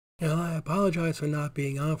Now, I apologize for not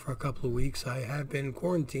being on for a couple of weeks. I have been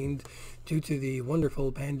quarantined due to the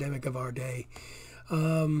wonderful pandemic of our day.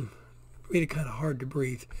 Made it kind of hard to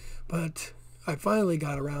breathe, but I finally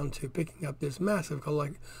got around to picking up this massive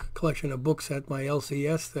collection of books at my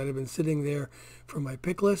LCS that have been sitting there for my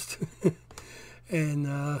pick list.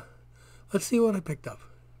 And let's see what I picked up.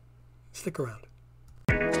 Stick around.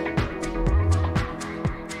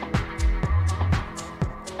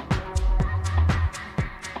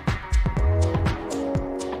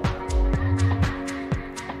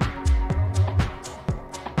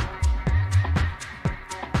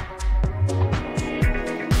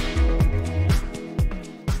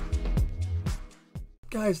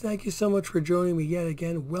 Guys, thank you so much for joining me yet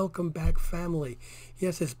again. Welcome back, family.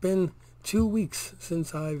 Yes, it's been 2 weeks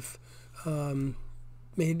since I've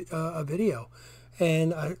made a video.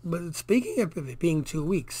 But speaking of it being 2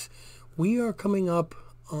 weeks, we are coming up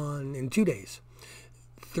on, in 2 days,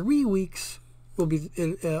 3 weeks will be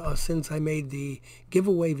since I made the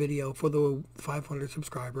giveaway video for the 500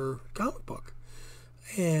 subscriber comic book.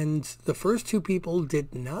 And the first 2 people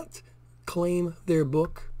did not claim their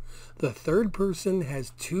book. The third person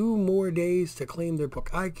has 2 more days to claim their book.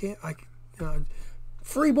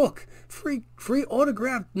 Free book, free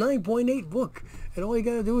autographed 9.8 book, and all you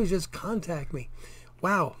gotta do is just contact me.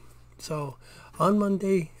 Wow! So on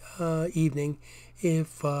Monday evening,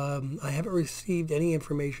 if I haven't received any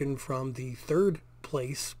information from the third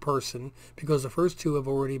place person, because the first 2 have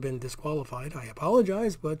already been disqualified, I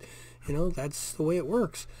apologize, but you know that's the way it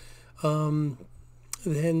works.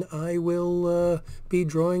 Then I will be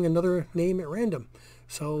drawing another name at random.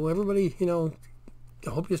 So everybody, you know, I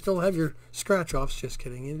hope you still have your scratch-offs. Just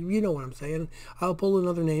kidding. You know what I'm saying. I'll pull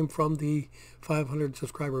another name from the 500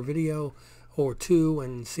 subscriber video or 2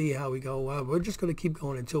 and see how we go. We're just going to keep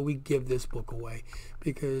going until we give this book away,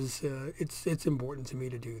 because it's important to me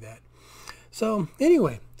to do that. So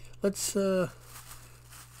anyway, let's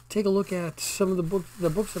take a look at some of the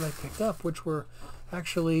books that I picked up, which were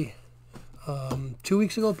actually 2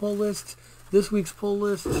 weeks ago pull list, this week's pull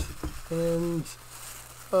list, and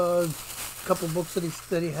a couple books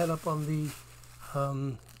that he had up on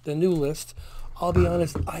the new list. I'll be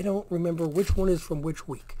honest, I don't remember which one is from which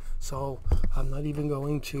week, so I'm not even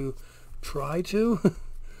going to try to.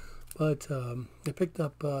 But I picked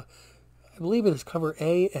up, I believe it is cover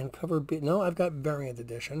A and cover B. No, I've got variant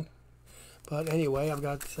edition. But anyway, I've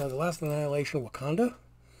got The Last Annihilation Wakanda,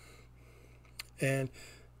 and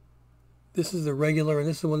this is the regular, and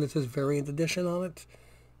this is the one that says variant edition on it.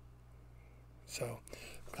 So,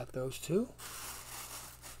 got those 2.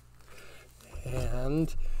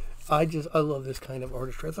 And I love this kind of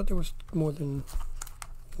artistry. I thought there was more than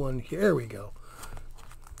one here. There we go.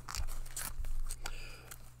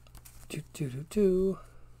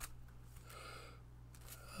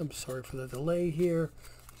 I'm sorry for the delay here.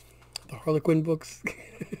 The Harlequin books.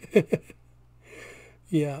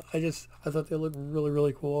 Yeah, I thought they looked really,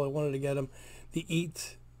 really cool. I wanted to get them. The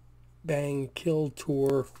Eat, Bang, Kill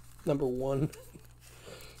Tour #1.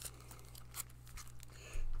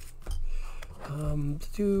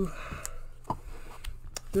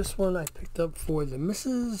 This one I picked up for the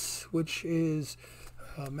Missus, which is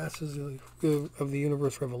Masters of the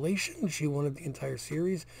Universe Revelation. She wanted the entire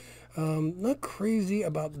series. Not crazy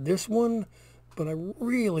about this one, but I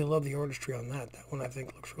really love the artistry on that. That one I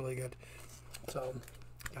think looks really good. So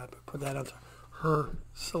got to put that onto her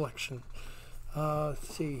selection. Let's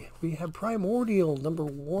see. We have Primordial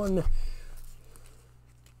 #1.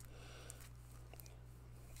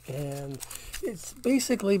 And it's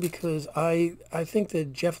basically because I think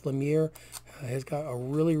that Jeff Lemire has got a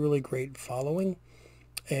really, really great following.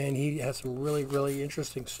 And he has some really, really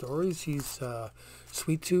interesting stories. He's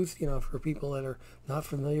Sweet Tooth, you know, for people that are not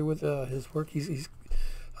familiar with his work. He's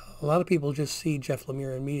a lot of people just see Jeff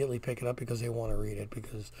Lemire and immediately pick it up because they want to read it,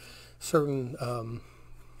 because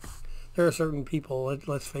there are certain people,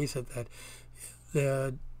 let's face it,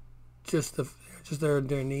 that just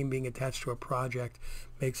their name being attached to a project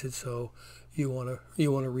makes it so you want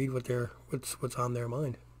to read what's on their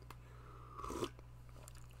mind.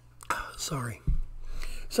 Sorry.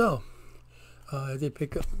 So I did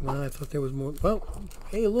pick up. I thought there was more. Well,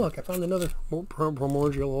 hey, look! I found another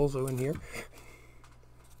Primordial also in here.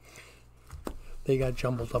 They got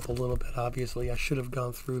jumbled up a little bit, obviously. I should have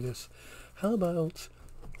gone through this. How about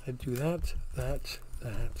I do that, and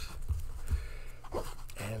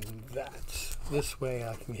that. This way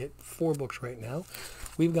I can hit 4 books right now.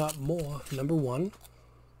 We've got more. #1,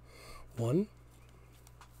 1,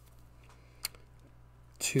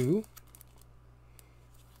 2,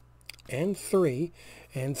 and 3.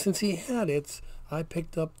 And since he had it, I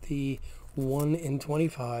picked up the 1 in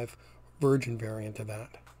 25 virgin variant of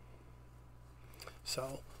that. So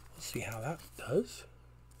we'll see how that does.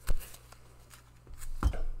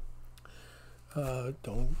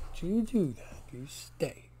 Don't you do that. You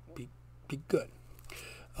stay. Be good.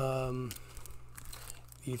 The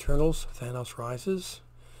Eternals, Thanos Rises.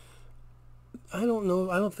 I don't know.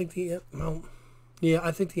 I don't think I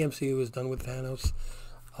think the MCU is done with Thanos.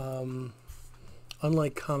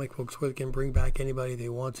 Unlike comic books where they can bring back anybody they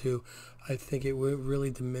want to, I think it would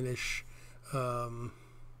really diminish the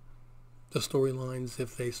storylines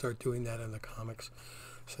if they start doing that in the comics.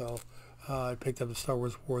 So I picked up the Star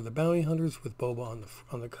Wars War of the Bounty Hunters with Boba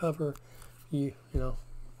on the cover. You know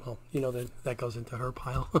that goes into her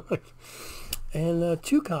pile. And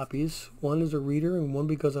 2 copies. One is a reader, and one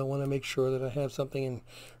because I want to make sure that I have something in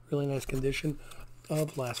really nice condition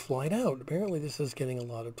of Last Flight Out. Apparently this is getting a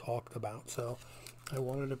lot of talked about, so I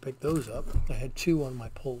wanted to pick those up. I had 2 on my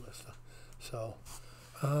pull list. So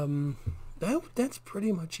that's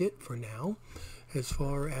pretty much it for now as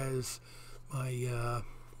far as my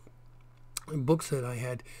books that I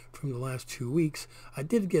had from the last 2 weeks. I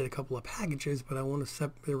did get a couple of packages, but I want to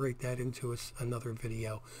separate that into another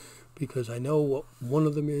video because I know what one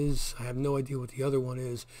of them is. I have no idea what the other one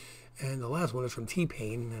is. And the last one is from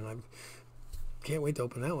T-Pain, and I can't wait to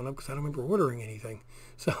open that one up because I don't remember ordering anything.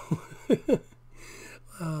 So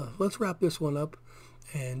let's wrap this one up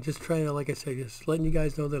and just trying to, like I said, just letting you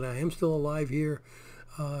guys know that I am still alive here.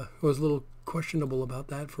 I was a little questionable about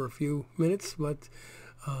that for a few minutes, but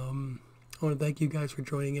I want to thank you guys for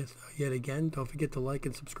joining us yet again. Don't forget to like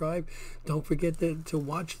and subscribe. Don't forget to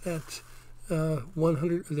watch that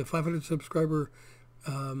 500 subscriber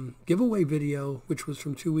giveaway video, which was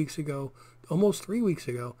from 2 weeks ago, almost 3 weeks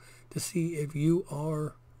ago, to see if you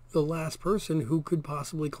are the last person who could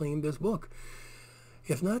possibly claim this book.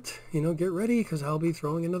 If not, get ready because I'll be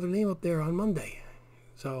throwing another name up there on Monday.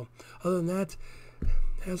 So other than that,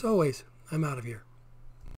 as always, I'm out of here.